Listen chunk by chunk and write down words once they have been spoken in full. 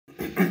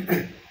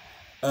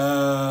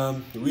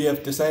we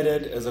have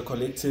decided as a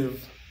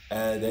collective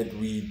that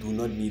we do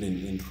not need an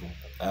intro.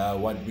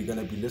 What we're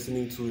gonna be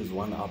listening to is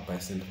One Up by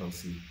Central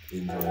C.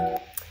 Enjoy.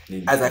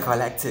 As a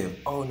collective.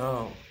 Oh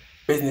no.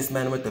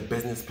 Businessman with the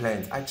business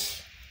plans.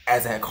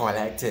 As a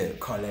collective.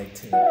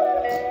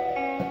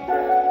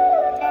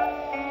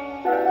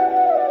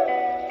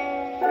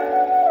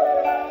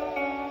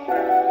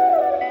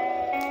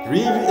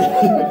 Really?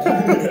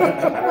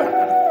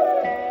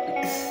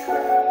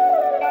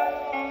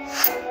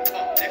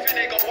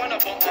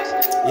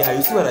 Yeah,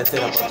 you see what I said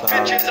about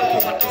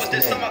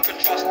the snake?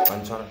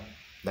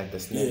 Like the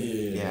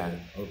snake. Yeah.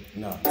 Oh,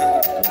 no.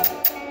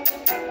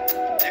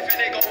 If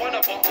they got one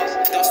up on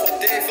us, that's what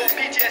they got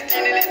PTSD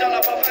nearly done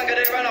up a finger,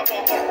 they ran up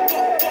on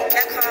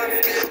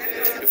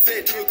the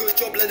fate do a good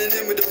job blending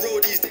in with the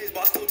road these days,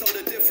 but I still tell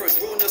the difference.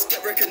 Rawness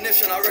get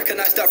recognition, I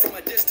recognize that from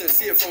a distance,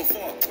 see it from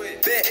far.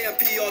 Bare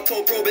AMP, I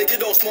told bro, big, you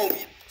don't smoke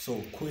weed.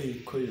 So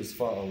Kwe is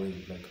far away,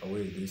 like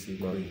away, they say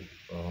Kwe.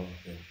 Oh,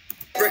 yeah.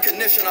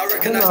 Recognition, I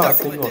recognize that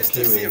from a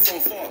distance, see it from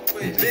far.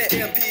 Bare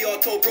AMP, I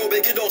told bro,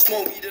 big, you don't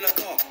smoke weed in a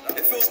car.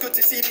 It feels good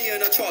to see me in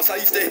the charts. I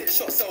used to hit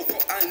shots, sell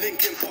rock and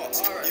Linkin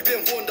Parks. You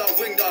been warned, I'll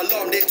ring the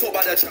alarm. They talk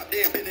about the trap,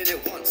 they ain't been in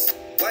it once.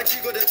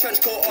 YG got the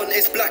trench coat on,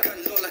 it's black and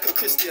look like a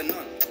Christian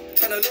nun.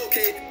 Tryna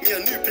locate me a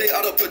new plate,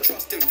 I don't put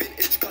trust in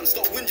vintage guns.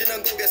 Stop whinging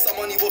and go get some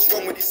money, what's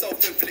wrong with these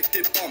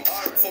self-inflicted bumps?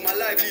 For my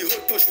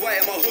livelihood, push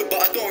white in my hood,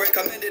 but I don't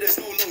recommend it, there's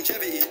no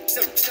longevity.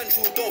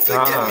 Central, don't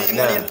forget me,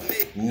 money don't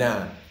make.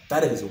 Nah,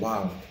 that is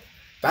wild.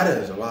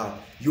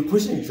 You're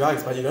pushing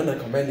drugs, but you don't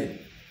recommend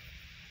it.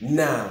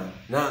 Nah,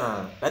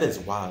 that is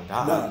wild.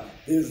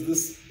 There's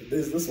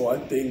this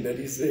one thing that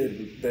he said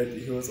that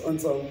he was on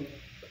some.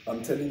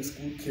 I'm telling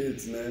school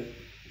kids, man,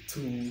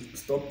 to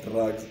stop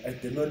drugs. I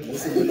did not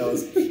listen when I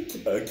was a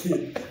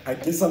kid. I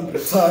guess I'm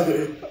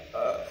retarded.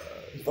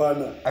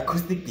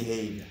 Acoustic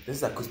behavior. This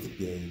is acoustic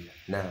behavior.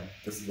 Nah.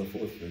 This is the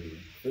fourth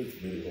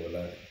video,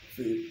 like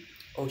fifth.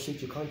 Oh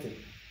shit, you counted?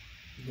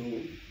 No,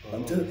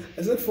 I'm telling.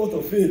 I said fourth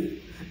or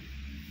fifth.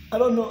 I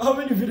don't know how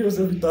many videos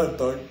have you done,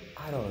 dog.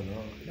 I don't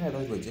know. I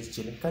thought we were just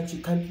chilling. Can't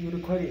you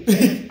record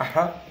it?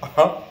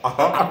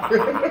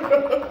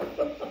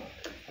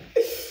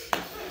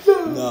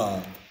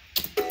 Nah.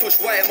 Push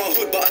white in my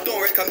hood, but I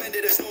don't recommend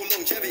it, there's no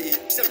longevity.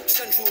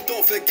 Central,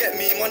 don't forget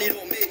me, money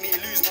don't make me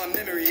lose my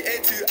memory.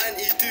 A2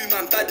 anti, do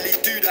man badly,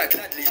 do that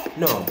gladly.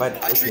 No, but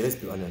okay, let's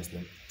be honest,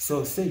 man.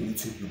 So say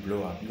YouTube, you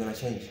blow up, you're gonna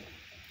change.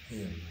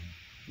 Yeah, man.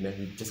 Then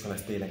you're just gonna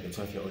stay like a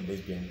 12-year-old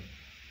lesbian.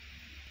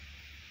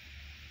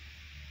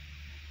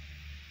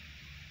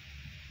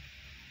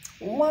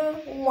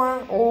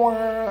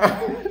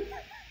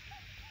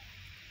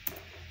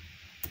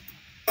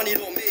 Money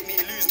don't make me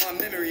lose my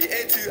memory.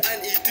 A2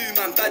 anti, do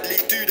man badly,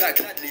 do that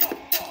gladly.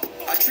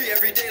 I treat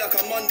every day like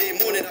a Monday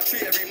morning, I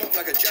treat every month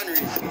like a January.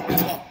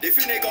 They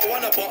think they got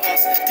one up on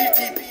us.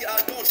 DTB,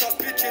 I don't trust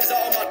bitches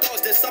out of my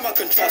dogs, there's some I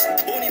can trust.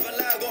 Won't even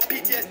lie, I got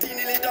PTSD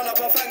nearly done up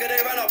a finger, they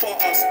ran up on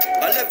us.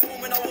 I left home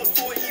when I was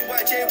 14,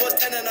 YJ was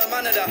 10 and a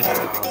man of the house.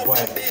 We go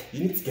from big.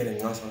 You need to get a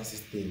nice answer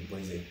today,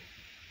 boys.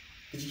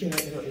 Did you get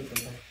that little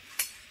from that?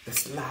 The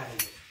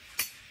slide.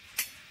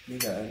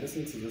 Nigga, I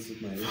listened to this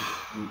with my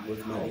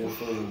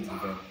earphones.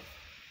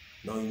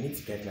 No, you need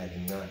to get like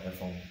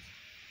earphones.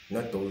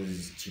 Not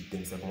those cheap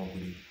things that come up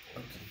with it.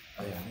 Okay.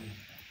 Oh yeah.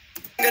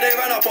 They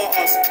ran up on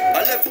us.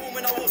 I left home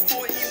when I was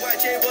 14,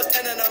 YJ was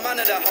 10 and a man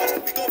of the house.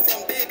 We go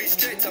from baby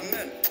straight to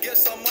men. Get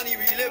some money,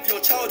 relive your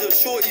childhood.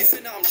 Shorty,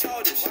 think that I'm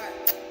childish.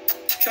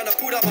 Tryna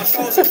pull out my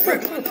trousers,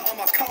 rip my nut on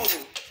my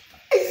cousins.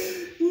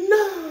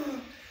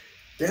 No.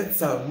 Get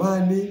some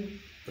money,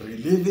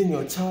 reliving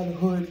your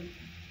childhood.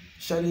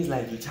 Shorty's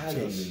like you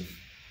childish.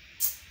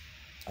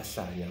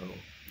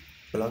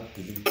 Block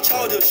delete.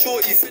 Childhood,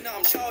 shorty, think that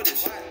I'm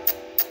childish.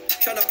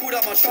 Tryna pull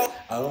out my trousers.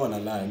 I don't wanna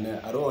lie,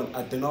 man. I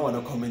do not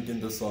wanna comment in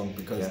the song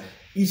because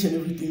each and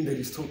everything that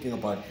he's talking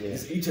about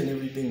is each and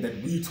everything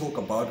that we talk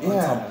about.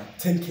 On some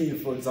 10K,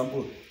 for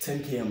example,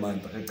 10K a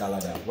month.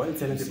 Why are you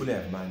telling people they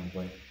have money,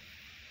 boy?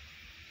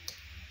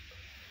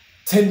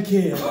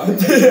 10K a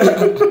month.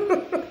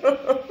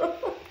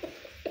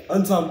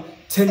 On some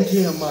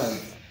 10K a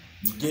month.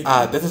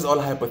 This is all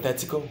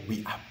hypothetical.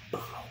 We are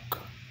broke.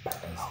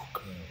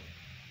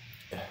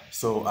 Yeah.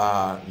 So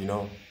you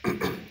know,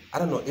 I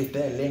don't know if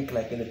there's a link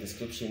like in the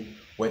description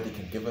where they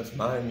can give us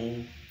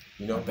money,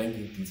 you know,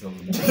 banking details.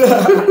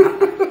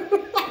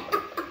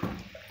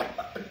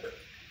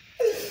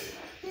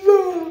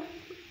 No.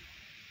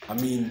 I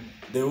mean,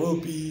 there will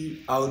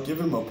be. I'll give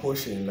him a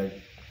portion, like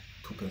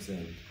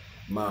 2%.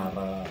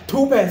 Mara.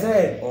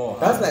 2%. Oh,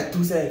 that's like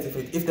 2 cents.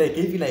 If they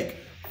gave you like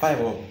 5,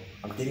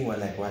 I'm getting one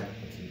like what?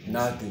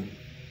 Nothing.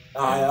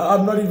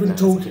 I'm not even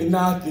talking.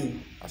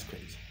 Nothing. That's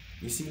crazy.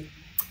 You see,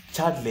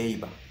 child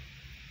labor.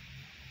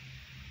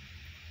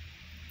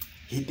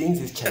 He thinks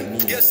he's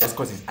Chinese just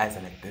because his eyes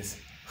are like this.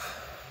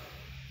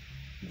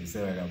 They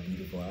say I got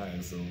beautiful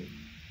eyes, so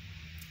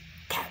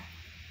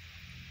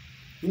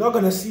you're not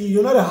gonna see.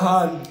 You're not a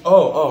hand.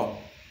 Oh.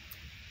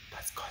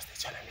 That's because they're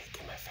trying to make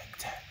him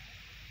effective.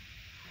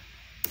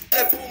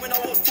 Left home when I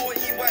was 14,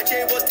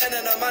 YJ was 10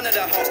 and a man in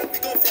the house. We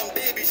go from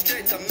baby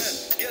straight to men.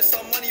 Get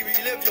some money,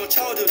 relive your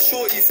childhood.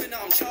 Shorty, think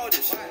that I'm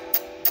childish.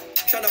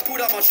 Tryna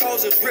pull out my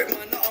trousers, rip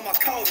my nut on my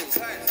Calvins.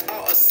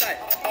 Out of sight,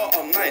 out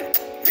of mind.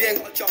 We ain't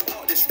gotta jump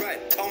out this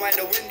ride. Unwind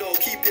the window,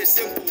 keep it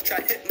simple.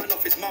 Try hit man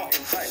off his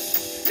mountain height.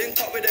 Link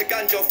up with a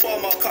ganja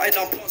farmer, cutting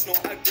down plants, no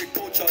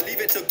agriculture. Leave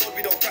it to God,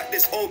 we don't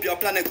practice obia.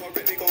 Planning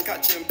correct, we gon'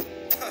 catch him.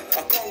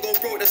 I can't go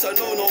broke, that's a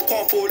no-no.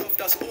 Can't fall off,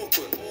 that's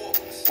awkward.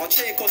 My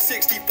chain cost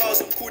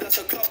 60,000, cool, that's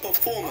a club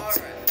performance.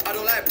 I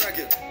don't like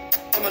bragging,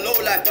 I'm a low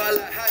life, but I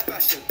like high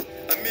fashion.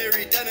 A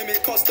Miri denim,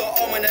 it cost the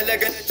arm and a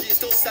leg and the G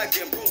still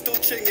sagging. Bro still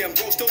chinging,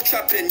 bro still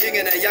trapping, yin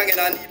and a yang, and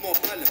I need more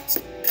balance.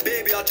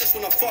 Baby, I just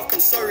wanna fuck, I'm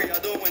sorry, I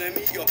don't wanna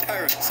meet your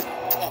parents.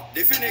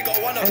 They think they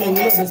got one of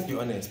us. Let's be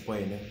honest,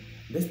 boy, man.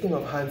 This thing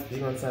of Hans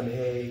being on some,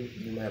 hey,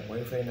 you're my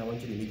boyfriend, I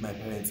want you to meet my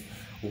parents.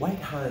 White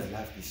Hans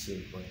love this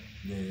shit, boy.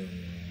 Yeah.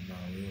 Now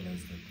I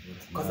realize that.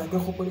 Because I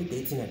got hopefully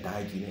dating a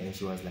dog, you know, and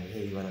she was like,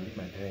 hey, you wanna meet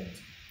my parents?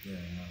 Yeah,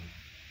 no.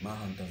 My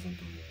hand doesn't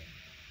do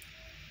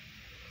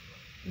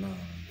that. Nah,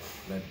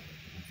 like,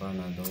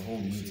 the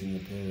whole meeting your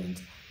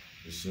parents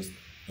is just,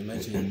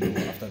 imagine, you know,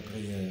 after 3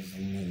 years,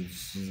 you know,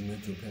 she's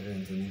met your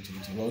parents and then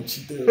she's about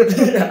cheated.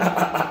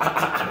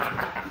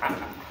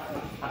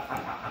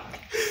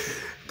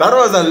 That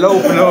was a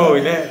low blow,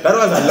 yeah. That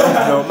was a low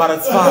blow, but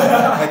it's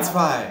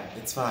fine.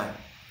 It's fine.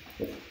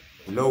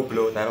 Low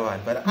blow, that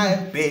one. But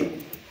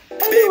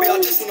Baby, I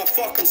just wanna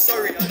fuck, I'm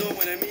sorry, I don't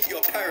wanna meet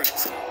your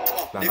parents.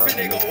 They think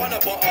they got one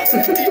about us.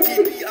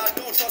 DTP, I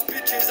don't trust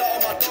bitches out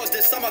of my dogs,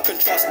 there's some I can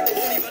trust.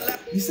 Won't even like.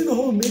 You see the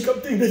whole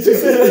makeup thing that you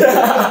said?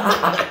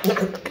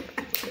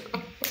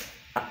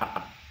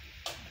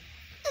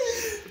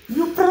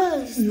 you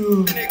pressed.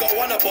 They got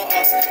one about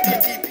us.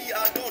 DTP,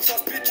 I don't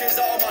trust bitches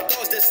out of my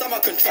dogs, there's some I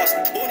can trust.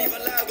 Won't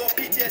even lie, I got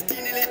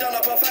PTSD, nearly done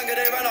up a finger,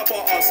 they ran up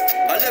on us.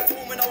 I left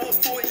home when I was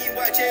 14,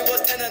 YJ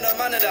was 10 and a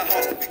man in the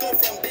house. We go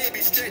from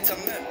baby straight to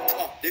men.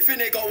 They think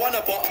they got one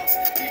about us.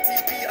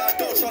 DTP, I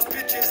don't trust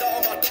bitches out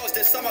of my dogs,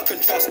 there's some I can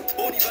trust.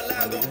 Won't even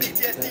lie, I got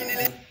PTSD,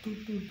 nearly.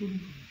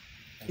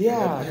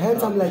 Yeah,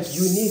 hence I'm like,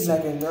 you need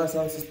like a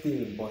nervous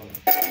system, boy.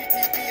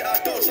 DTP,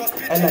 I don't trust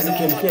And bitches like you out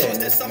can of my hear, dogs,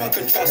 there's some I like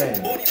can it's trust.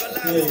 pen. Won't even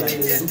lie, I got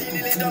PTSD,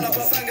 nearly done up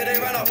a finger, they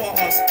ran up on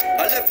us.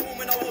 I left home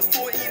when I was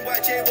 14,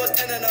 YJ was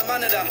 10 and a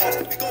man in the house.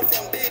 We go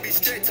from baby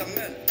straight to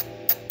men.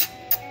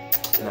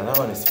 Now that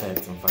one is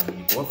facts and fun.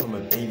 You go from a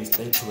baby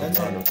straight to a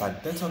man and fun.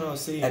 That's what I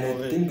was saying. And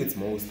I think it's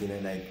most, you know,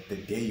 like the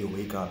day you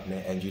wake up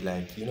and you're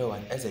like, you know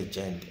what, as a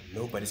gent,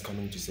 nobody's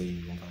coming to say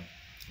you, man.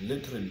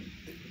 Literally.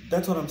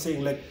 That's what I'm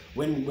saying. Like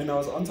when I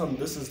was on some,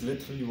 this is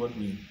literally what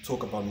we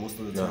talk about most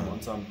of the time.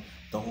 On some,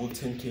 the whole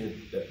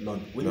 10K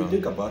loan. When you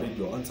think about it,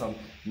 you're on some,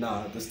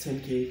 nah, this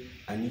 10K,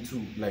 I need to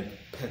like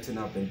pattern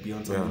up and be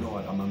on some, you know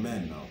what, I'm a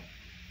man now.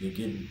 You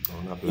get me?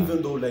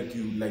 Even though like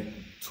you like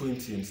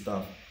 20 and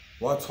stuff.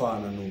 What's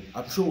one? I know.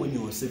 I'm sure when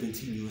you were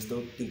 17, you were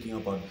still thinking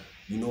about,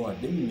 you know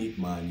what, let me make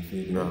money.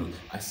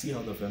 I see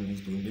how the family's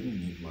doing, let me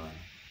make money.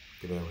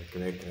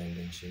 Correct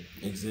and shit.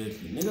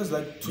 Exactly. Niggas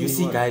like 21. You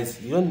see,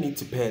 guys, you don't need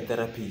to pay a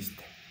therapist.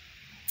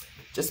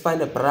 Just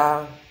find a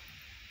bra,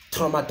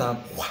 trauma dump,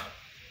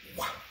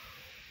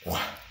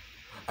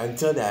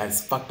 until they're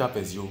as fucked up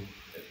as you.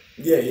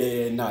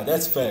 Yeah. Nah,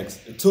 that's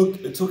facts. It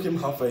took him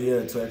half a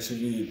year to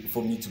actually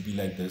for me to be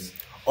like this.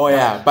 Oh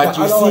yeah, but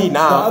you see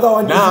now. The other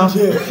one isn't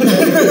here.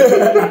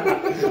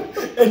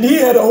 And he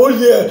had a whole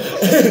year.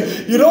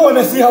 You don't want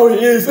to see how he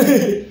is.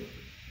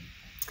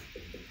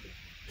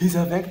 He's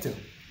a victim.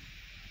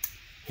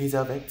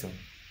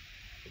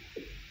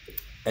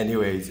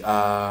 Anyways,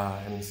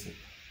 let me see.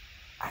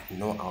 I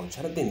know I was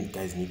trying to think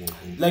guys need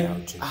anything like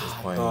at this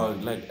point.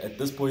 Dog, like at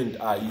this point,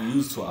 you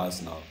used to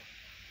us now.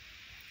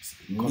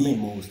 Me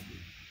mostly.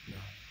 No.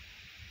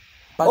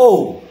 But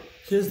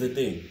here's the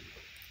thing.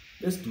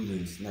 Let's do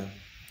this now.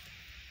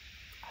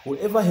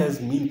 Whoever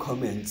has mean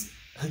comments